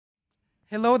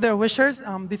Hello there, wishers.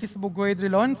 This is Bugoy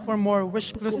Drilon. For more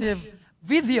wish-exclusive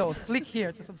videos, click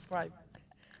here to subscribe.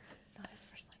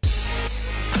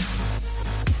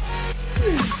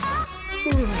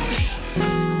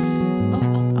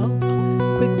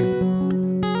 Quick.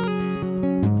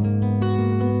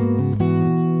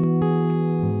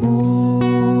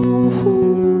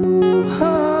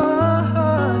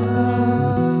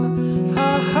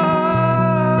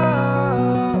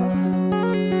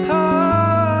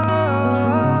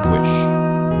 Wish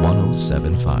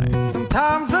 1075.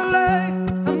 Sometimes I lay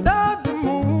under the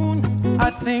moon. I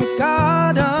think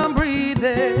God I'm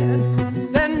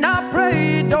breathing. Then I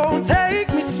pray, don't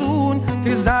take me soon.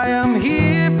 Cause I am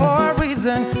here for a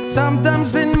reason.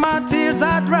 Sometimes in my tears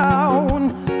I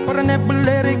drown, but I never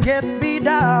let it get me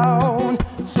down.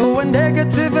 So when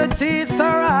negativity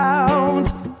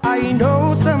surrounds, I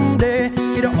know someday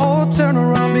it'll all turn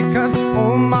around. Because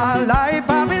all my life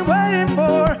I've been waiting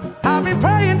for, I've been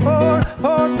praying for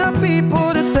the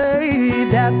people to say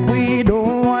that we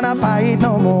don't wanna fight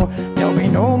no more. There'll be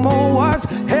no more wars,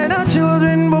 and our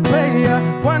children will pray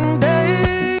one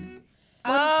day.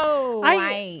 Oh,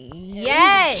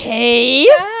 yes. Hey.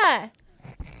 Yeah.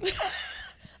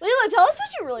 Leila, tell us what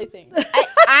you really think.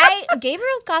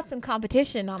 Gabriel's got some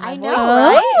competition on my I voice, know,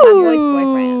 right? My voice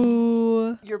boyfriend.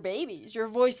 Your babies, your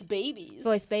voice babies.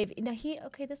 Voice baby. No,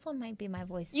 okay, this one might be my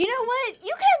voice. You know what?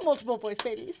 You can have multiple voice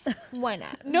babies. Why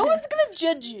not? No one's gonna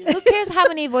judge you. Who cares how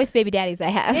many voice baby daddies I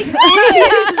have?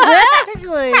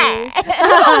 Exactly.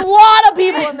 There's a lot of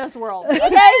people in this world,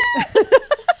 okay?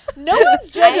 No one's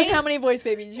judging how many voice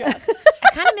babies you have. I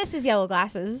kind of miss his yellow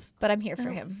glasses, but I'm here for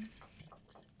him.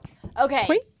 Okay.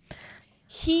 Wait.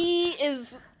 He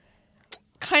is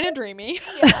kind of dreamy.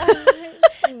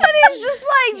 And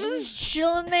he's just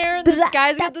chilling there, and this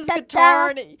guy's got this guitar.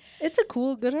 And It's a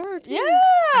cool guitar. Too.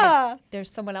 yeah. There's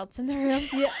someone else in the room.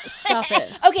 Yeah. Stop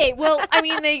it. Okay, well, I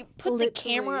mean, they put the Literally.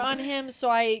 camera on him, so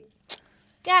I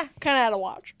Yeah, kind of had to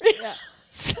watch.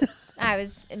 I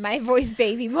was in my voice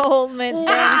baby moment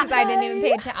because I didn't even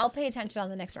pay attention. I'll pay attention on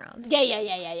the next round. Yeah.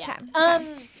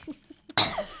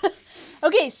 Okay.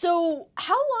 Okay, so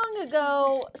how long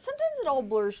ago? Sometimes it all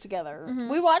blurs together.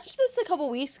 We watched this a couple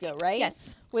weeks ago, right?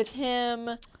 Yes. With him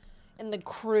and the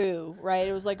crew, right?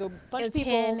 It was like a bunch It of was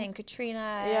people. him and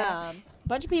Katrina. Yeah,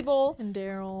 bunch of people. And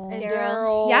Daryl. And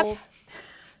Daryl. Daryl. Yep.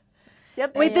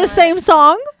 Yep. Wait, and- the same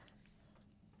song?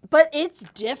 But it's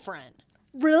different.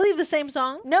 Really, the same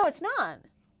song? No, it's not.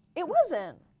 It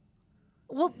wasn't.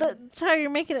 Well, that's how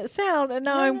you're making it sound, and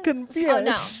now I'm confused. Oh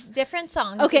no, different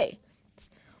song. Okay. just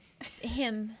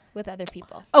him with other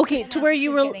people. Okay, to where you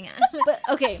He's were. getting at. But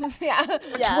okay, Yeah.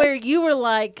 to where you were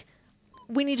like,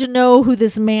 we need to know who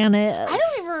this man is. I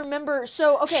don't even remember.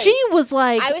 So okay. She was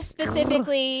like, I was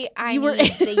specifically, I You were-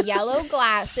 need the yellow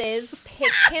glasses,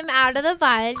 picked him out of the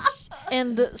bunch,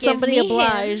 and somebody me him.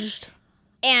 obliged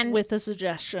and with a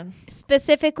suggestion.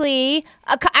 specifically,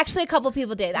 actually a couple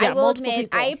people did. I Yeah, will multiple admit,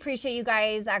 people. I appreciate you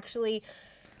guys actually,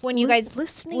 when you guys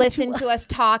listening listen to to us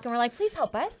talk and we're like, please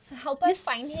help us Yes.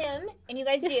 find him, and you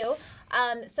guys Yes.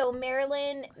 do. So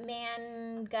Marilyn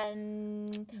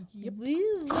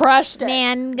crushed it.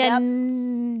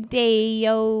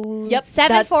 Mangandeo Yep,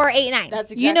 7489.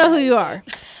 That's exactly You know how who you say are.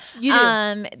 it. You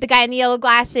do. The guy in the yellow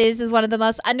glasses is one of the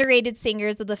most underrated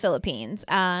singers of the Philippines.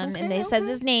 And they says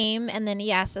his name, and then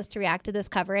he asked us to react to this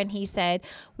cover, and he said,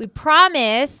 "We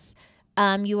promise,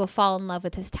 you will fall in love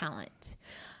with his talent."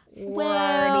 We're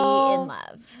already in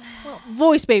love.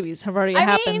 Voice babies have already I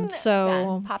happened, mean, so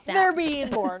Done. Pop that. They're being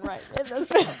born right in this,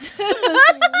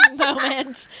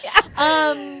 moment.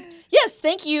 Yes,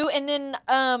 thank you. And then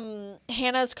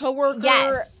Hannah's coworker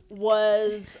Yes.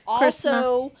 was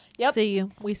also see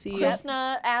you. We see you.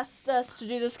 Krishna asked us to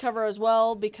do this cover as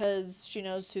well because she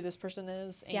knows who this person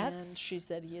is, Yep. and she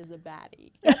said he is a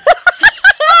baddie.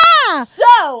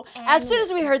 So as soon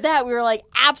as we heard that, we were like,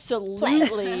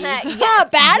 absolutely, Yes.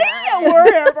 baddie, we're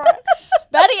here for it.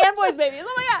 Baddie and boys, babies.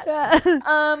 Oh my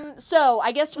god. So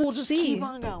I guess we'll just see. keep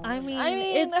on going. I mean,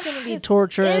 it's gonna be it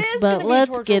torturous, is but gonna be let's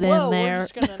torture. get in Whoa, there. We're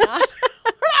just gonna not.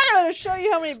 We're not gonna show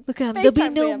you how many. Look at there'll be FaceTimes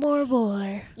we no have. more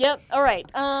boy. Yep. All right.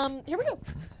 Here we go.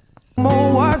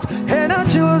 More wars, and our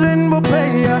children will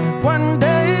pray one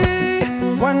day,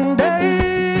 one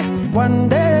day, one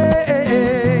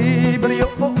day. But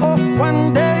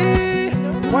one day,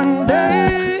 one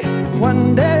day,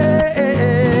 one day.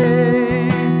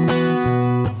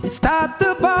 It's not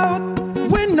about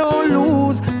win or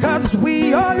lose, cause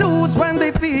we all lose when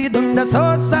they feed them the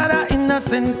source of the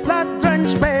innocent blood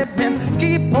drenched baby.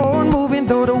 Keep on moving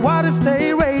though the water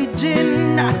stay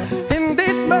raging. In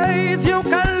this maze you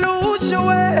can lose your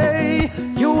way.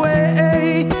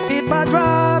 It might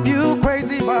drive you crazy.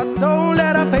 but don't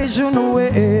let her face you no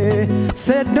way.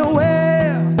 Said no way.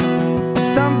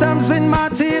 Sometimes in my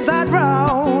tears I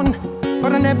drown,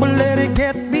 but I never let it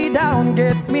get me down,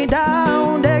 get me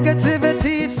down.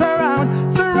 Negativity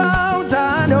surrounds.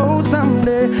 I know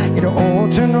someday it'll all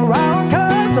turn around.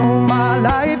 Cause all my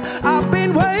life I've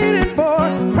been waiting for,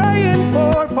 praying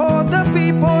for the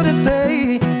people to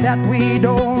say that we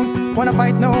don't wanna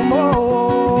fight no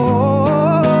more.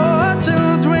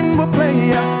 Children will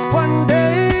play one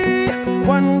day,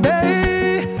 one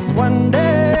day, one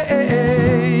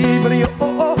day. But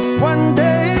one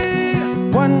day,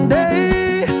 one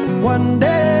day, one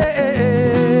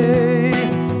day.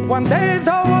 One day is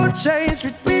all will change,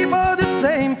 treat people the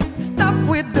same. Stop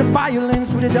with the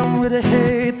violence, put it down with the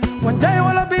hate. One day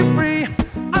will I be free,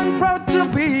 I'm proud to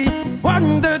be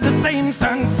under the same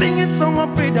sun, singing song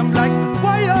of freedom like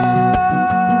why-oh,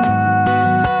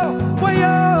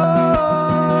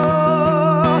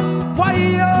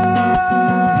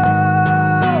 why-oh,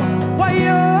 why-oh,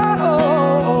 why-oh.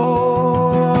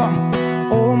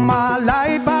 All my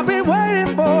life I've been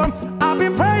waiting for, I've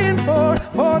been praying for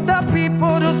the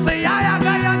people to say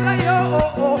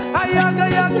ay-aga-yaga-yo,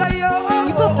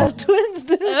 ay-aga-yaga-yo. Twins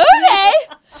did. Okay.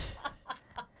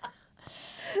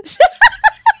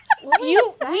 We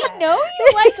know you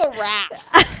like a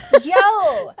rasp. Yo,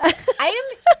 I am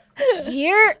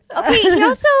here. Okay, he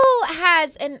also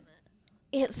has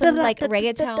some like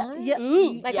reggaeton. Yeah.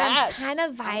 Ooh, Like yes. I'm kind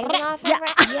of vibing off of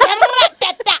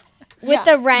it. With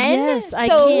the Ren. Yes, I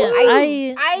so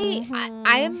can.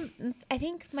 I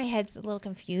think my head's a little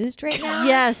confused right now.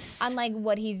 Yes. On like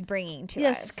what he's bringing to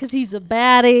Yes, us. because he's a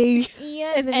baddie.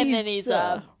 Yes. And And then he's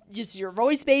just your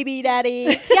voice baby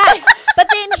daddy. Yeah. But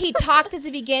then he talked at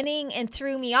the beginning and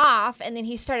threw me off, and then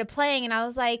he started playing, and I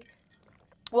was like,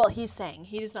 Well, he's saying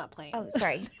he is not playing. oh,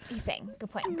 sorry. He's saying. Good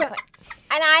point. Good point.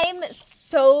 And I'm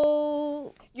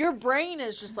so Your brain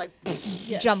is just like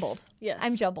Yes. jumbled. Yes.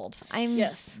 I'm jumbled. I'm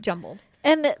Yes. jumbled.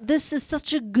 And this is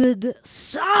such a good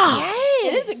song.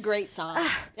 it is a great song.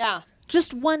 Yeah.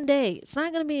 Just one day. It's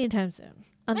not going to be anytime soon,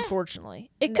 unfortunately.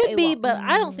 It No, could it be, won't. but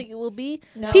I don't think it will be.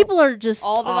 No. People are just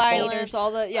All the awful. violence,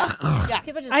 all the yeah.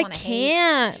 People just I want to hate.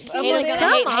 can't. I'm Hate like, again.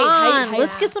 come Hate, hate, on. hate,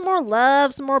 Let's hate. get some more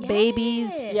love, some more babies,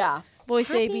 Yes. Yeah. voice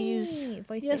Happy. babies.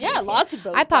 Voice Yes. babies. Yeah, lots of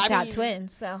both. I popped I out mean,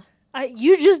 twins, so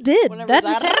You just did. Whenever That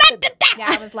just that happened.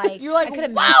 yeah, I was like, You're like, I could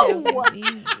have whoa! it. I was like, You're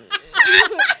like,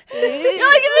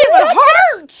 it didn't even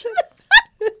hurt.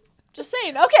 Just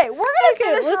saying. Okay, we're gonna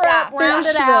finish let's her up, round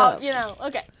finish it it out. up. You know.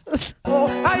 Okay. Oh,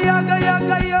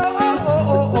 ay-aga-yaga-yo,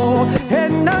 oh.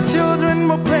 And our children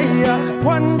will play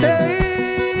one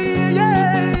day,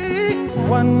 yeah.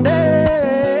 One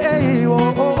day,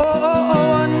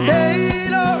 oh, one day,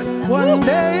 Lord. One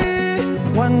day,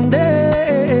 one day.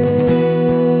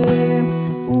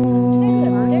 Ooh,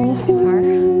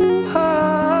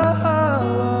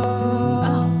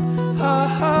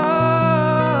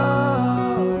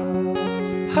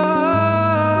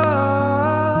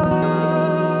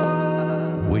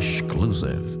 ah, Wish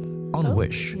exclusive on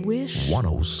Wish Wish.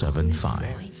 1075.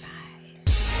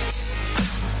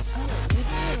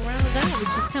 We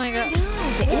just kind of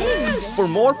got. For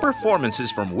more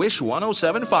performances from Wish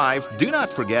 1075, do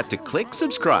not forget to click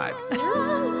subscribe.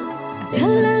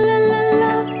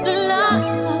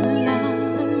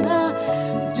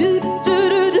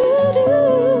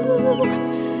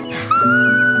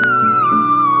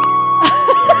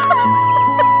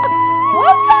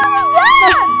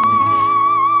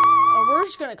 Oh, we're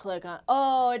just gonna click on.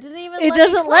 Oh, it didn't even. It let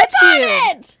doesn't me let click on you.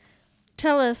 it!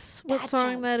 Tell us what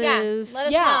song that yeah, is. let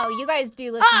us Yeah. know. You guys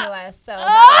do listen to us, so.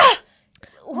 Ah!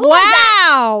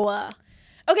 Wow.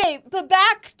 Okay, but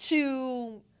back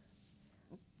to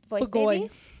Voice Bugoy.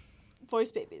 babies?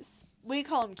 voice babies. We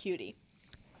call him Cutie.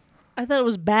 I thought it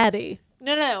was Baddie.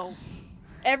 No.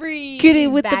 Every Cutie He's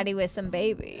with the. baddie with some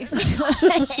babies.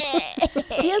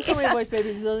 he has so many voice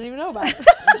babies he doesn't even know about.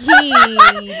 He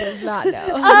does not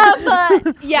know.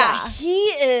 But yeah, he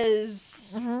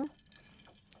is.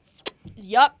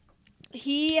 Yup,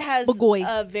 he has Bugoy.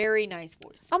 a very nice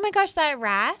voice. Oh my gosh, that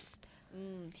rasp.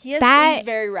 He's That-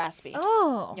 very raspy.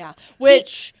 Oh. Yeah,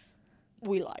 which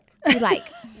we like. You like.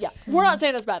 Yeah, we're not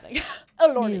saying that's a bad thing.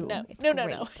 Oh Lord, No, no. it's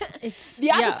No. It's The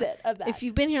opposite of that. If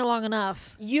you've been here long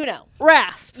enough, you know.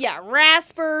 rasp. Yeah,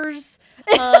 raspers.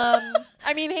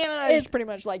 I mean, Hannah and I just pretty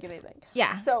much like anything.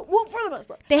 Yeah. So, well, for the most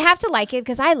part. They have to like it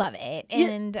because I love it.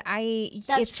 And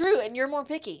That's it's true, and you're more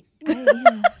picky. Yeah,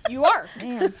 You are. I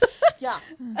am. Yeah.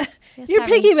 Yes, You're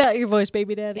having- picky about your voice,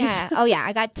 baby daddies. Yeah. Oh, yeah.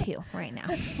 I got 2 right now.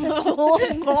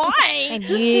 Why? And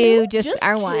you just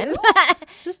are two? one.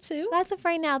 Just 2. That's a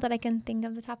right now that I can think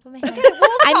of the top of my head.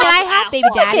 I mean, I have baby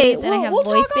daddies, Okay, and I have we'll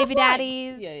voice talk baby offline.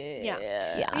 daddies. Yeah.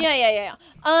 Yeah.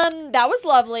 That was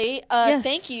lovely. Yes.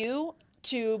 Thank you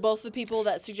to both the people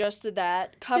that suggested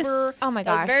that cover. Yes. Oh my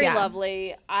That was gosh, very yeah.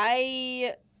 lovely.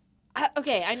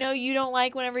 Okay, I know you don't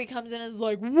like whenever he comes in as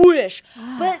like wish,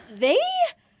 but they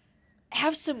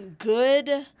have some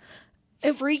good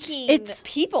freaking it's-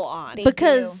 people on. They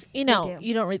Because, do. you They know, do.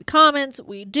 you don't read the comments.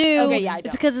 We do. Okay, yeah, I It's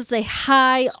don't. because it's a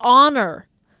high honor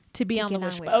to be To on the get on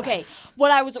Wish Wish Bus. Okay,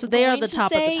 what I was So they are going the to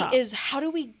top of the say top. is how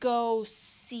do we go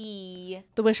see?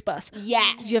 The Wish Bus.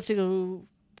 Yes, You have to go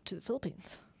to the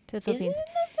Philippines. To the Is it in Philippines.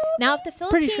 the Now, if the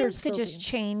Pretty Philippines sure it's could just Philippines.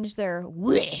 change their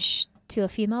wish to a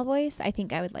female voice, I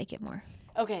think I would like it more.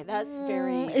 Okay, that's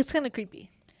very. It's kind of creepy.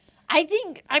 I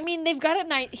think. I mean, they've got a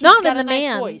nice. He's Not got in a the nice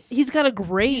man. voice. He's got a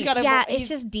great. He's got a Yeah, vo- it's he's-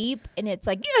 just deep, and it's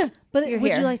like, but you're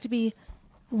would here. you like to be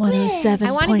 107.5?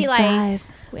 I wanna be like,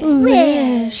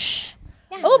 Wish.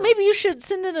 Yeah. Oh, maybe you should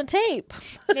send in a tape.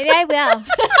 maybe I will.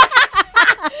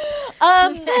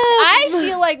 I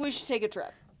feel like we should take a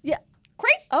trip. Yeah.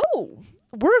 Great. Oh,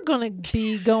 we're gonna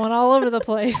be going all over the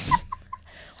place.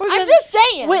 We're I'm gonna- just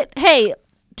saying. Wait, hey,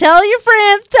 tell your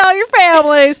friends, tell your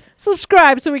families,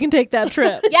 subscribe so we can take that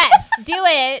trip. Yes, do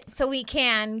it so we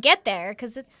can get there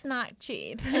because it's not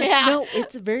cheap. Yeah. No,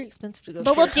 it's very expensive to go.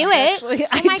 But to we'll the do Philippines, it. actually. Oh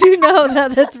I my do know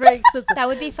that that's very expensive. That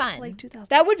would be fun. like 2,000.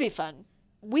 That would be fun.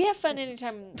 We have fun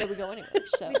anytime that we go anywhere.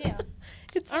 So we do.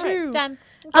 It's all right, true. Done.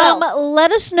 Let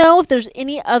us know if there's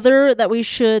any other that we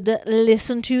should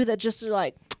listen to that just are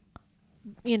like,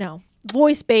 you know,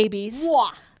 voice babies.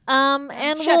 Mwah.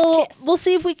 And Chef's kiss. we'll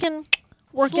see if we can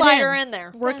work Slide it her in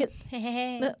there. Work it.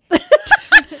 Done. All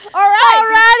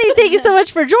right. Alrighty, thank you so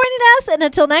much for joining us, and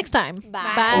until next time.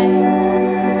 Bye.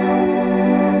 Bye.